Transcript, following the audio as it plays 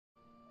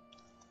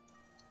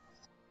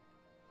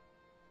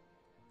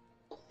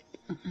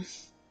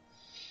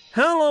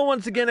Hello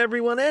once again,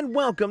 everyone, and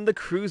welcome to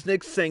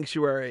Crusnik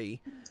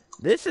Sanctuary.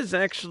 This is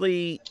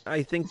actually,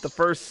 I think, the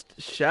first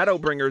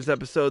Shadowbringers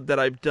episode that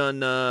I've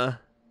done, I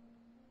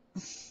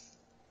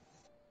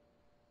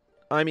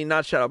mean,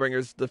 not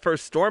Shadowbringers, the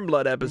first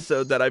Stormblood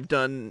episode that I've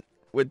done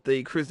with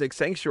the Crusnik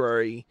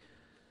Sanctuary,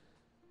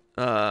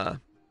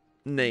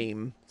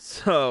 name.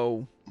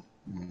 So,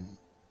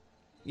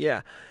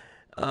 yeah.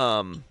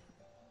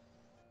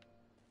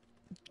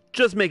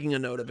 Just making a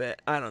note of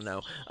it. I don't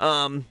know.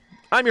 I'm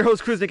your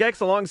host, Crusnik X,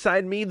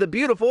 alongside me, the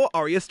beautiful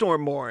Arya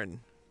Stormborn.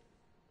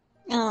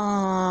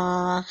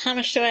 Aww, how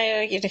much do I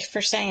owe you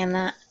for saying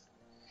that?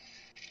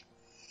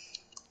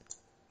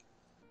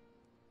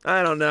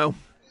 I don't know.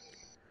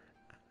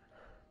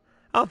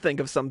 I'll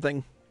think of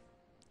something.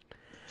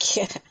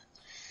 Yeah.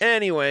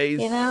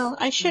 Anyways. You know,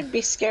 I should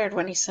be scared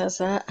when he says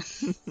that.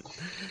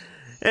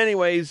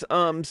 Anyways,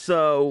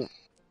 so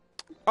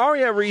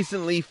Arya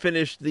recently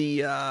finished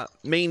the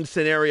main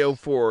scenario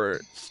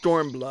for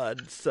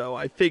Stormblood, so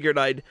I figured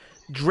I'd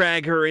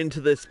drag her into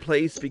this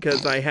place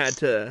because I had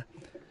to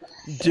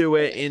do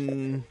it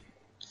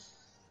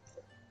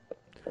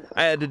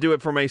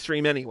for my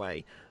stream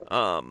anyway.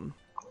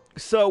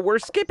 So we're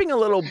skipping a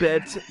little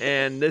bit,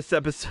 and this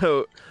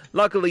episode,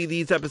 luckily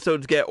these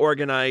episodes get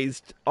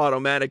organized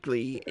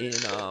automatically in,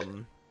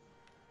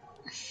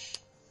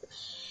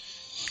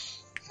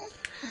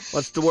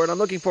 what's the word I'm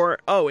looking for?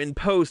 Oh, in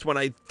post when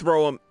I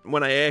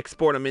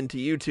export them into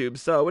YouTube.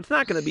 So it's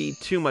not going to be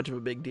too much of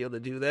a big deal to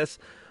do this,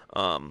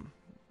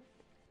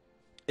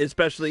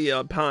 especially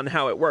upon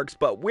how it works.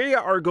 But we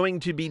are going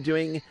to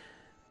be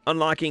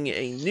unlocking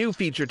a new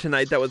feature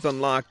tonight that was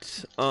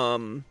unlocked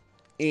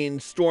in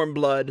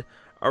Stormblood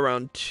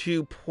around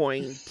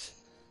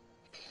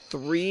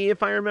 2.3,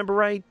 if I remember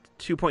right,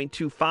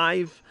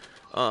 2.25.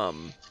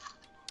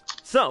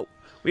 So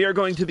we are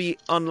going to be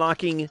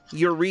unlocking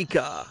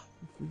Eureka.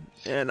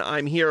 And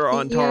I'm here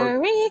on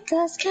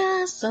Eureka's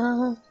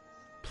Castle.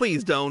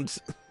 Please don't.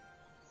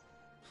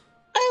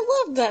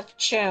 I love that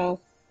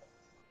show.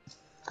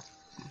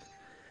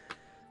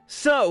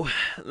 So,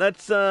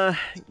 let's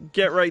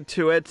get right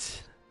to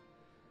it.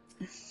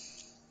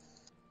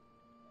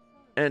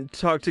 And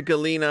talk to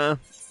Galena.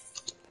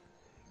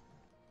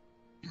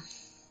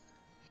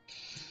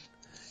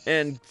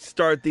 And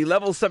start the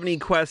level 70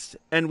 quest,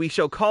 and we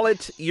shall call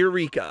it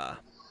Eureka.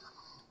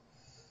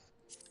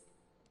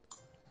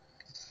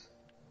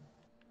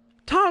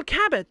 Tall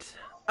Cabot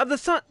of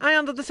the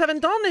Ion of the Seven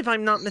Dawn, if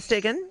I'm not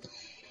mistaken.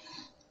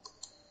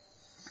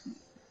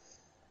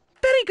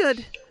 Very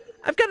good.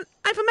 I've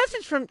a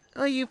message from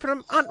you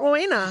from Aunt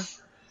Rowena.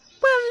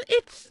 Well,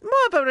 it's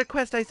more of a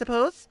request, I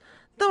suppose,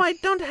 though I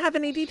don't have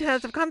any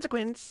details of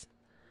consequence.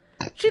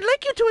 She'd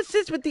like you to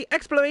assist with the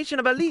exploration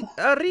of a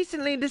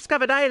recently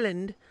discovered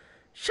island.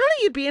 Surely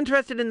you'd be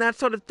interested in that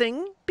sort of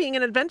thing, being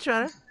an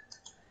adventurer.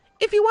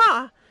 If you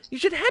are, you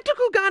should head to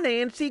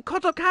Kugane and see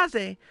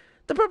Kotokaze,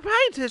 the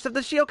proprietors of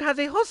the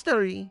Shiokaze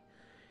hostelry.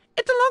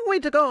 It's a long way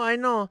to go, I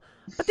know,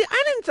 but the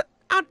island's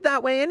out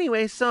that way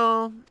anyway,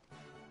 so...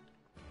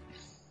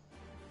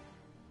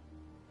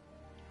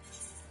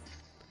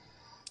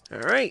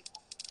 Alright,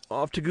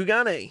 off to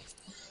Kugane.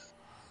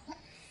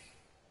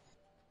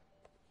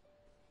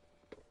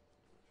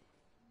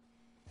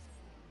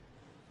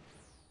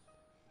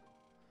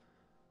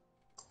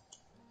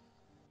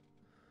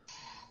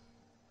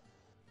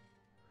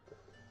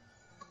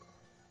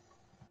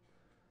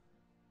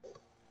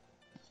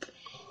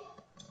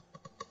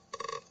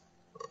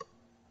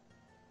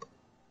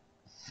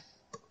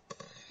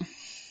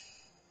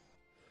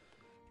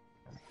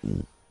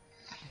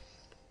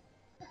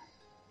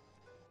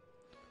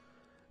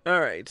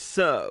 Alright,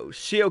 so,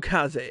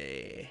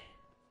 Shiokaze.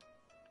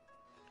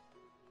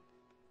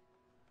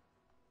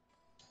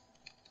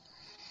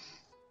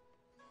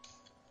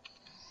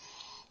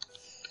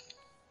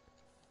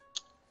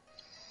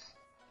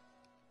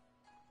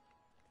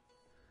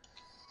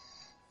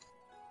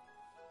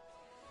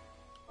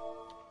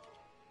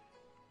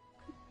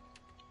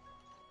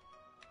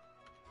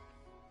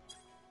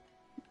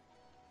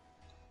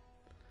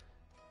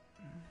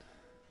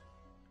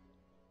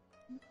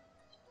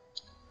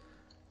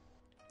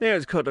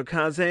 There's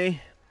Kotokaze.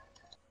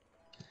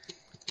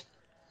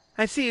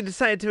 I see you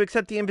decided to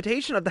accept the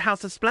invitation of the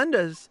House of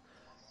Splendors.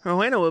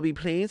 Rowena will be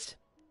pleased.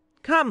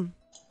 Come,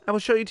 I will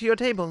show you to your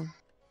table.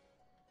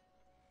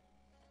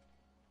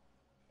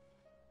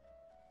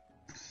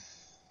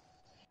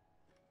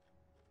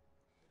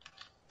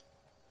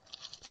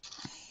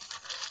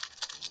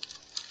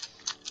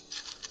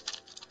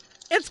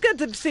 It's good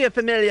to see a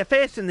familiar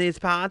face in these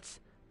parts,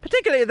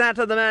 particularly that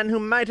of the man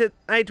who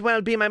might well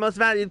be my most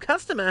valued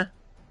customer.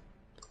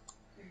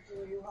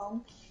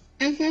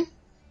 Mm-hmm.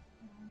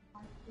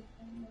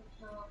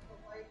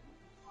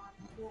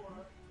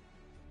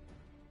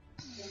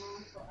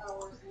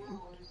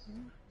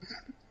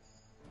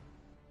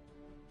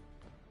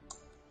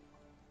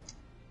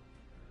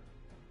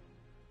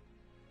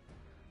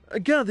 I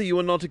gather you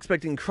were not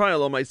expecting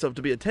Kryl or myself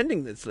to be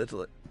attending this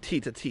little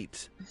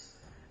tete-a-tete.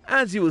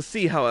 As you will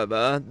see,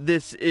 however,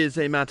 this is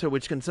a matter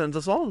which concerns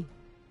us all.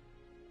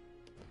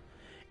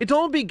 It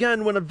all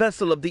began when a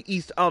vessel of the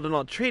East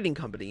Aldernaut Trading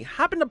Company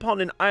happened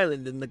upon an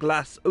island in the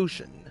Glass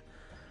Ocean.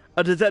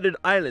 A deserted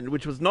island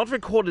which was not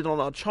recorded on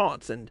our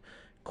charts and,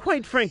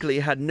 quite frankly,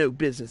 had no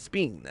business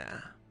being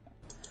there.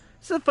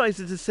 Suffice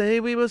it to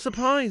say, we were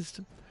surprised.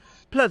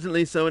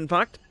 Pleasantly so, in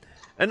fact.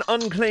 An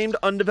unclaimed,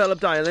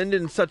 undeveloped island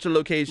in such a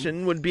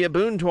location would be a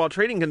boon to our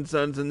trading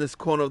concerns in this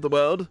corner of the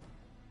world.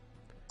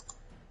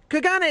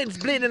 Kuganade's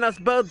bleeding us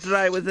both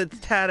dry with its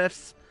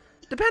tariffs.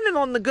 Depending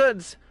on the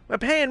goods, we're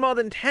paying more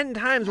than 10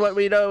 times what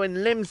we'd owe in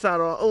Limsar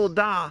or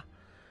Ul'dah,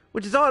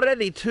 which is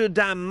already too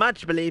damn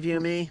much, believe you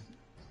me.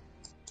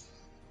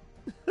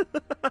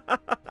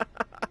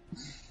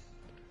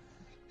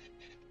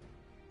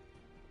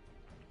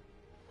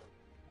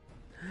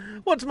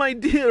 What my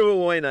dear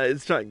Rowena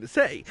is trying to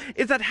say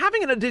is that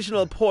having an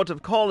additional port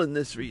of call in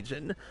this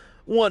region,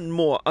 one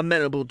more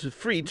amenable to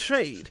free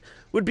trade,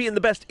 would be in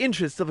the best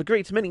interests of a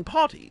great many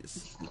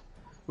parties.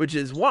 Which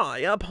is why,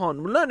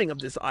 upon learning of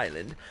this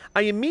island,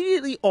 I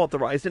immediately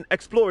authorized an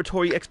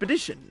exploratory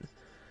expedition.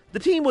 The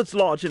team was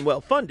large and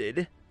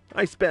well-funded.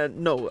 I spared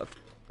no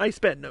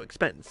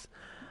expense.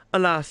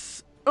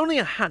 Alas, only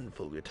a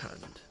handful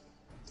returned.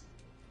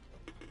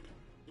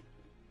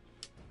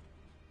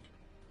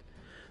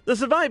 The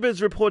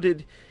survivors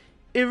reported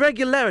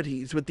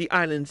irregularities with the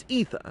island's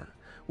ether,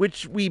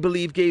 which we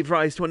believe gave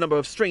rise to a number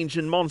of strange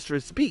and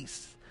monstrous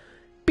beasts.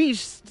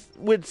 Beasts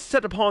would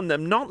set upon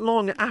them not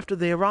long after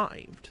they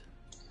arrived.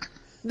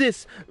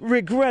 This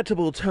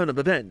regrettable turn of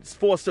events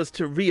forced us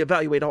to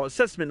reevaluate our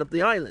assessment of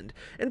the island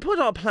and put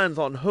our plans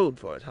on hold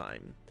for a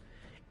time.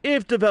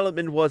 If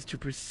development was to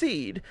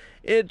proceed,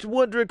 it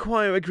would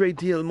require a great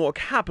deal more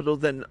capital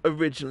than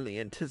originally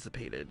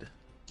anticipated.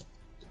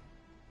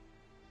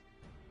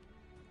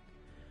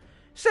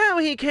 So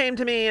he came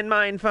to me in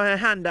mind for a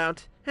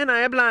handout, and I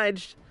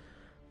obliged.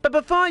 But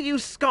before you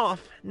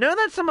scoff, know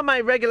that some of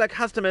my regular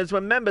customers were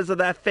members of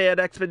that failed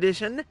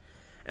expedition,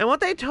 and what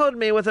they told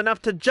me was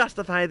enough to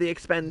justify the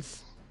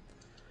expense.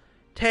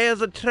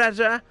 Tales of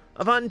treasure,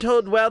 of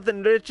untold wealth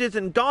and riches,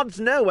 and gods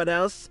know what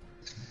else.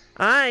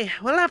 Aye,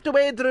 we'll have to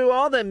wade through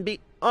all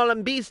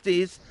them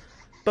beasties,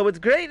 but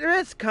with great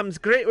risk comes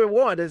great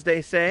reward, as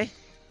they say.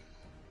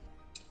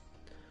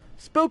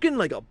 Spoken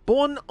like a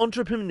born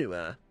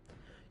entrepreneur.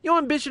 Your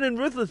ambition and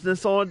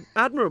ruthlessness are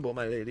admirable,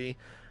 my lady.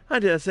 I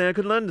dare say I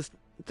could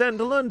stand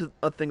to learn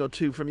a thing or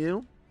two from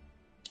you.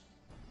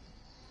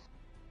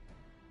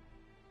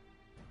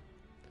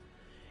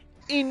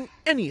 In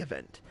any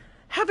event,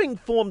 having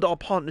formed our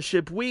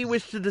partnership, we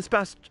wish to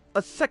dispatch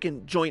a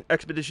second joint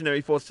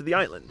expeditionary force to the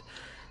island.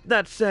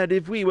 That said,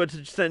 if we were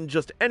to send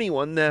just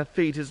anyone, their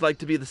fate is like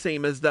to be the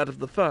same as that of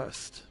the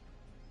first.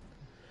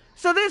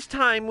 So this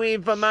time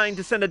we've a mind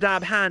to send a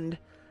dab hand,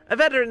 a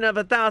veteran of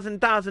 1,000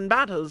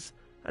 battles,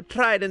 a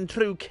tried and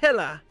true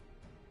killer.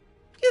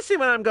 You see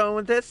where I'm going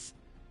with this?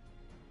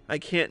 I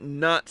can't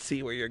not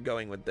see where you're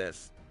going with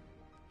this.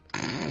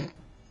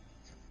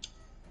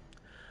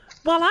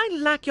 While I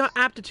lack your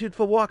aptitude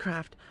for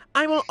warcraft,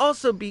 I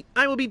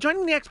will be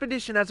joining the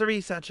expedition as a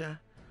researcher.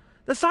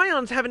 The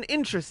Scions have an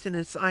interest in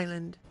this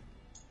island.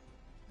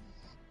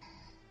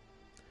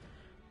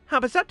 How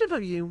perceptive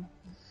of you.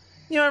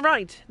 You're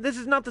right, this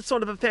is not the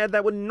sort of affair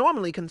that would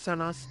normally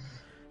concern us.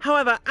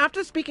 However,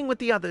 after speaking with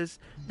the others,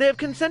 they have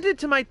consented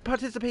to my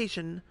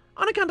participation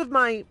on account of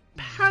my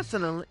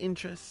personal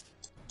interest.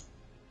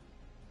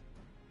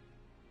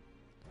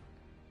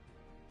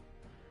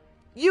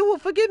 You will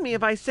forgive me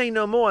if I say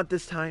no more at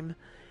this time.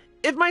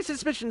 If my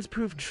suspicions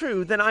prove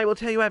true, then I will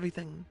tell you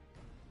everything.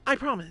 I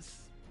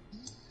promise.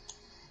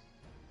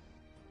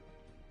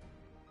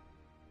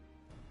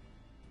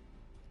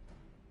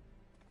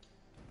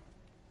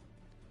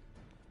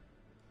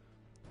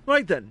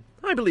 Right then,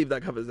 I believe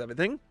that covers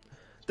everything.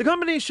 The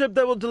company ship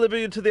that will deliver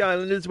you to the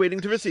island is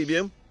waiting to receive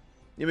you.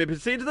 You may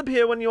proceed to the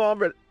pier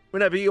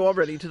whenever you are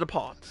ready to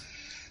depart.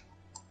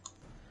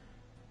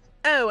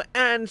 Oh,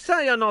 and so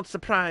you're not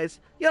surprised,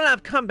 you'll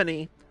have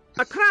company.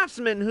 A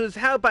craftsman whose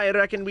help I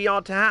reckon we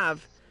ought to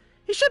have.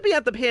 He should be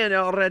at the pier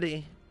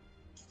already.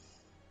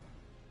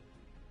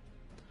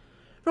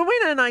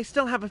 Rowena and I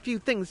still have a few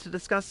things to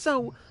discuss,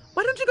 so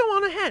why don't you go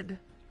on ahead?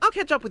 I'll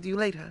catch up with you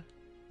later.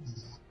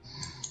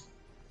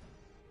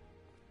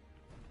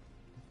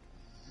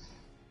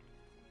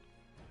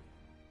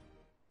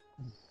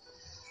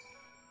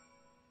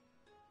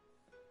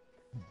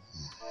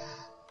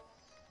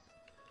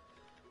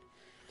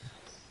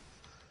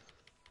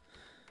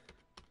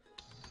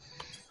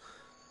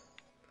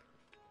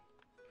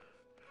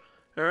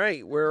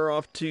 Alright, we're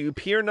off to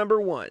pier number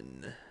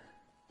 1.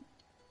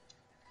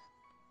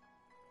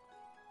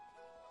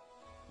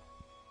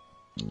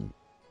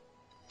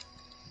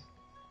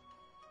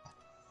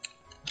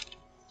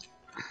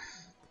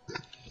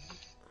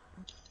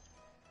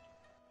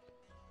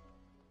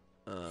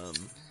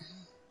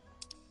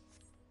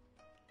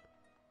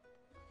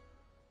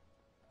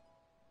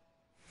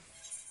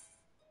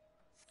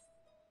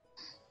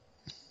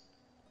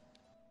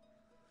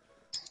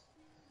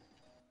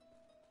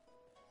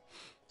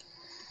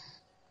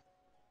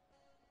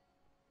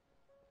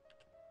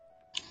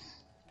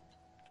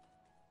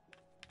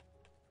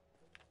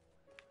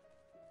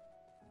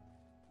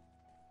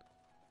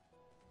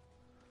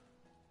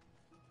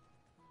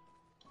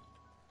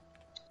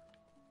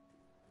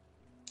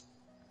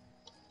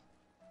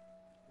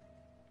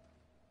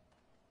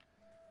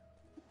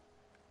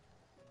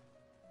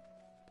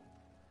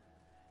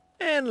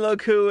 And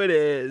look who it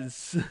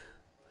is.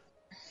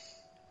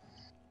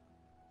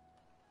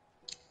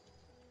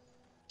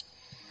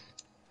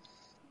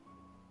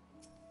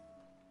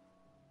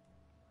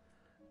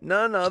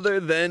 None other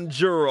than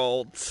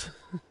Geralt.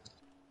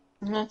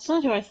 That's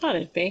not who I thought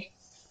it'd be.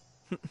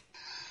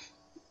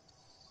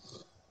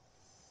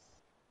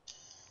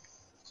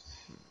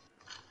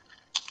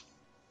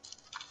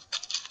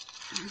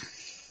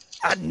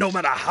 And no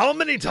matter how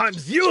many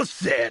times you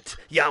say it,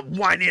 you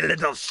whiny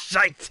little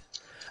shite,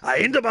 I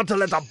ain't about to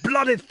let a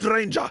bloody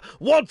stranger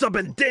waltz up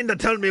and deign to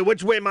tell me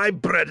which way my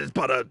bread is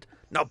buttered.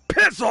 Now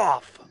piss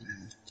off!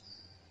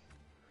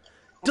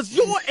 Does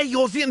your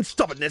Eosian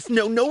stubbornness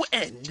know no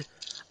end?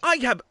 I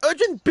have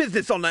urgent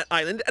business on that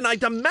island, and I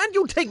demand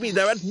you take me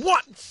there at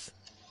once!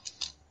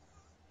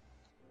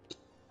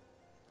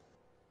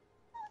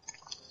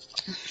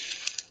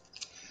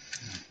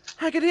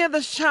 I could hear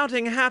the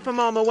shouting half a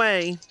mile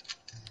away.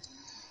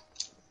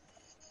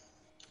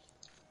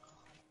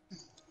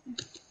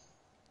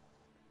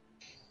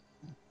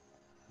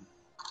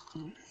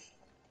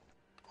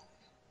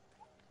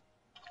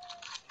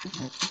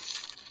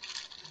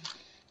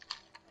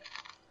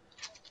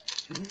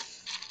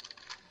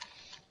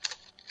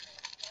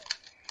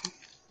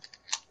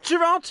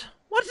 Geralt,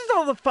 what is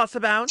all the fuss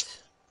about?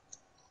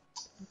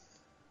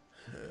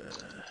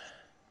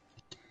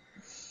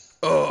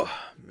 Oh,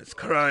 Miss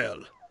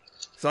Cryle.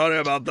 Sorry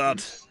about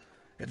that.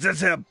 It's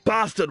this here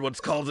bastard what's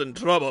causing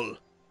trouble.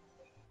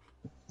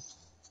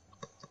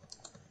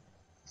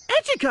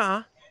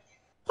 Eureka!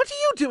 What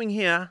are you doing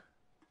here?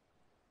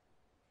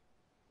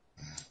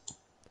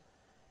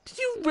 Did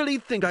you really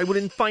think I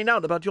wouldn't find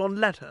out about your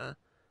letter?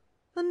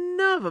 The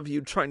nerve of you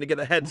trying to get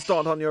a head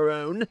start on your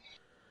own.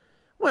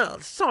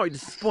 Well, sorry to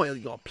spoil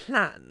your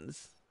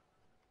plans.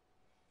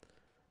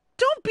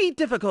 Don't be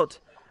difficult.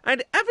 I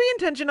had every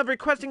intention of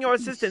requesting your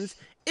assistance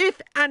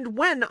if and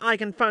when I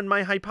confirmed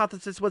my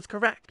hypothesis was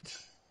correct.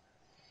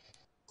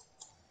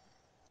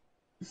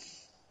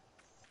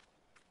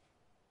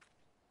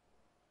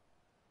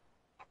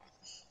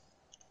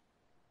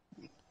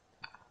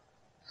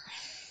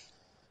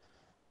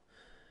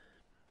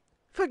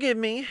 Forgive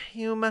me,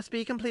 you must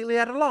be completely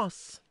at a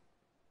loss.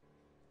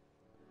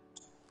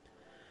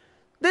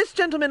 This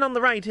gentleman on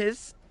the right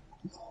is...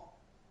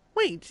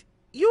 Wait,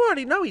 you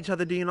already know each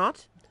other, do you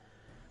not?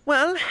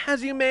 Well,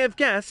 as you may have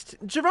guessed,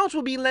 Geralt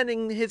will be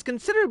lending his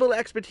considerable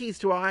expertise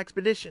to our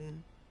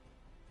expedition.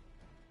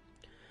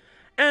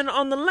 And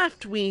on the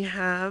left we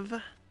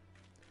have...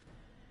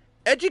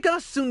 Eureka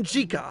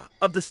Sunjika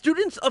of the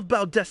Students of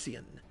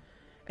Baldessian.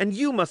 And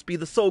you must be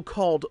the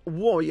so-called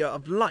Warrior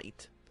of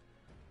Light.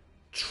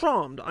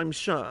 Charmed, I'm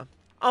sure.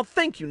 I'll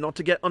thank you not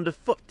to get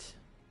underfoot.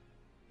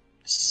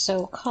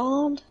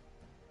 So-called?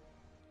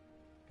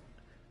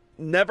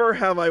 Never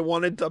have I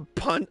wanted to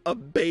punt a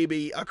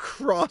baby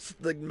across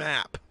the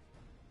map.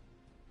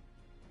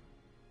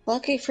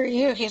 Lucky for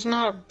you, he's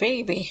not a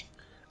baby.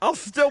 I'll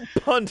still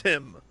punt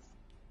him.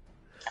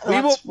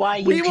 That's why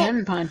you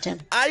can punt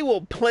him. I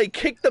will play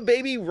kick the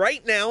baby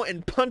right now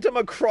and punt him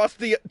across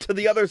to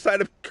the other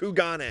side of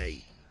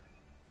Kugane.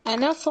 I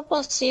know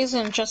football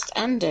season just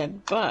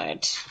ended,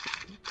 but...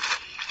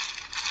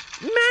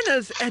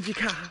 Manners,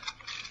 Eureka!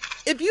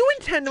 If you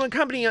intend to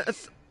accompany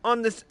us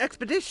on this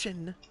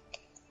expedition...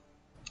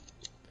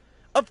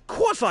 Of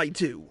course I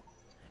do!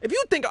 If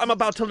you think I'm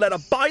about to let a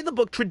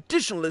by-the-book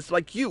traditionalist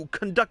like you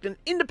conduct an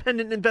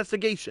independent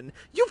investigation,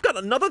 you've got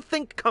another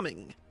think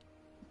coming.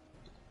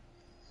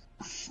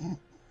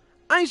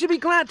 I should be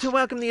glad to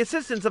welcome the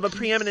assistance of a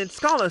preeminent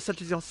scholar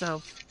such as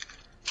yourself.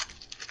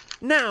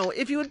 Now,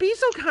 if you would be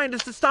so kind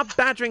as to stop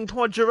badgering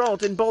poor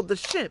Geralt and board the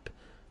ship,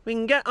 we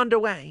can get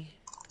underway.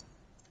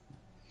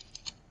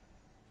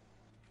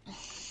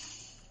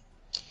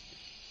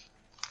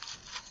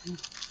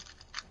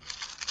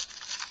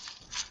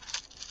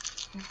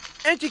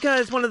 Eureka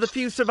is one of the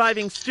few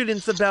surviving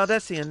students of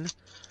Baldessian.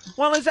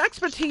 While his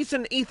expertise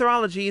in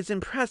etherology is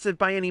impressive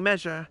by any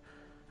measure,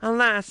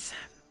 alas,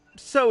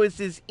 so is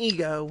his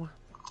ego.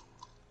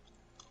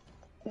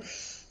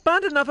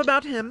 But enough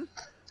about him.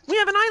 We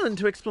have an island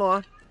to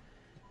explore.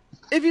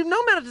 If you've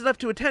no matters left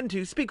to attend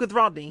to, speak with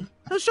Rodney.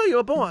 He'll show you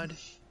aboard.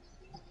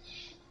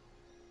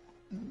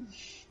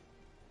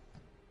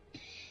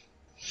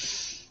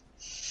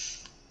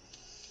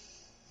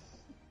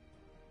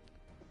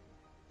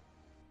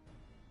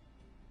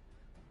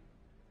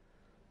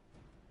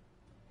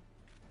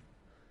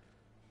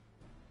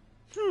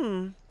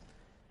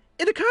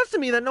 It occurs to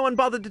me that no one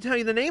bothered to tell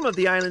you the name of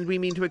the island we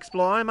mean to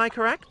explore, am I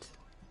correct?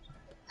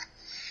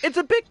 It's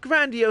a bit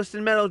grandiose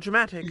and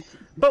melodramatic,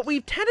 but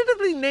we've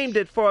tentatively named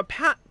it for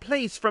a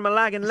place from a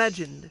Lagan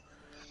legend.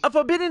 A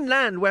forbidden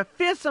land where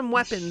fearsome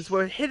weapons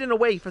were hidden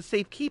away for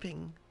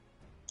safekeeping.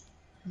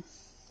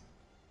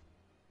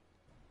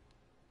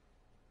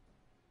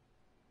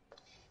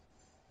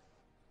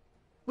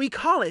 We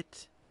call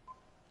it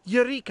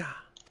Eureka.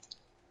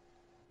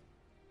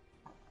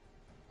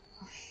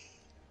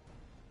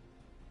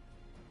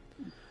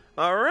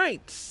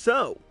 Alright,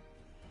 so...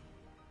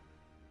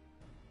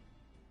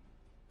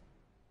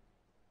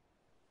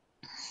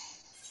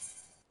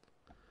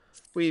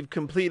 We've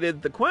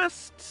completed the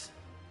quest.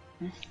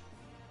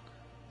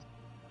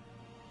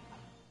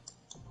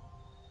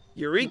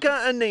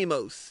 Eureka and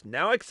Namos,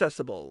 now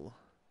accessible.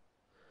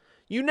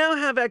 You now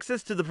have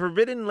access to the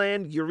Forbidden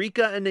Land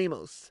Eureka and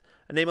Namos.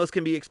 Anemos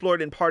can be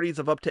explored in parties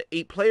of up to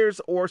 8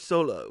 players or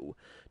solo.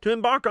 To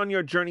embark on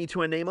your journey to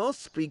Anemos,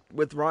 speak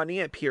with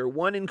Rodney at Pier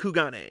 1 in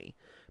Kugane.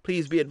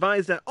 Please be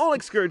advised that all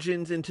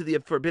excursions into the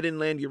Forbidden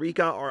Land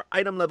Eureka are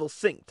item level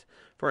synced.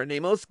 For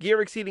Anemos,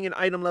 gear exceeding an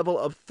item level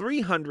of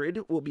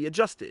 300 will be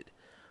adjusted.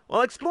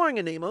 While exploring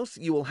Anemos,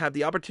 you will have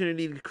the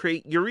opportunity to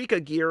create Eureka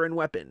gear and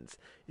weapons.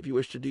 If you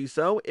wish to do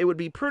so, it would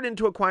be prudent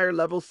to acquire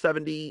level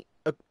 70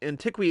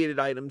 antiquated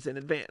items in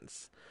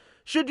advance.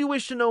 Should you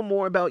wish to know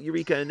more about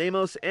Eureka and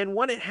Namos and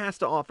what it has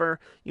to offer,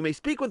 you may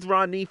speak with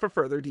Rodney for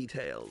further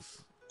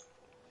details.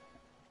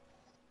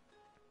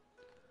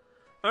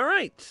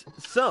 Alright,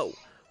 so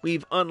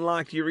we've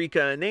unlocked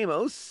Eureka and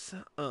Namos,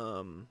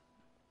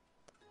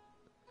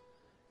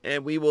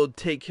 and we will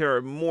take care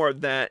of more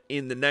of that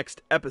in the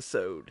next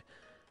episode.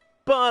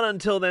 But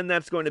until then,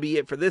 that's going to be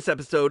it for this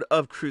episode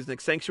of Crusnik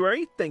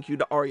Sanctuary. Thank you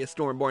to Arya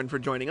Stormborn for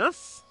joining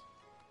us.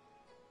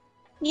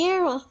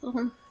 You're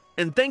welcome.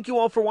 And thank you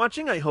all for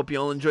watching. I hope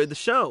you all enjoyed the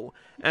show.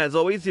 As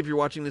always, if you're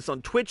watching this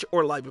on Twitch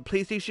or live at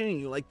PlayStation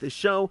and you like this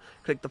show,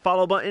 click the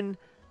follow button.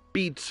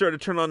 Be sure to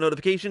turn on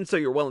notifications so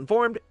you're well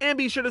informed. And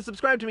be sure to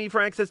subscribe to me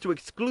for access to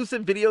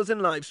exclusive videos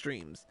and live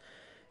streams.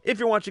 If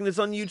you're watching this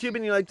on YouTube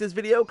and you like this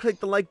video, click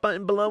the like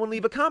button below and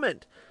leave a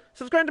comment.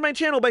 Subscribe to my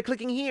channel by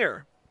clicking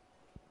here.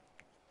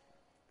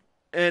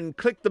 And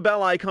click the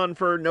bell icon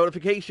for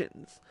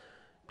notifications.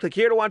 Click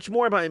here to watch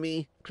more by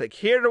me, click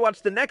here to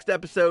watch the next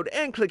episode,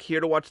 and click here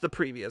to watch the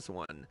previous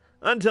one.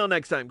 Until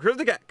next time,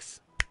 Crusnik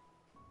X,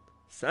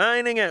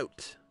 signing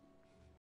out.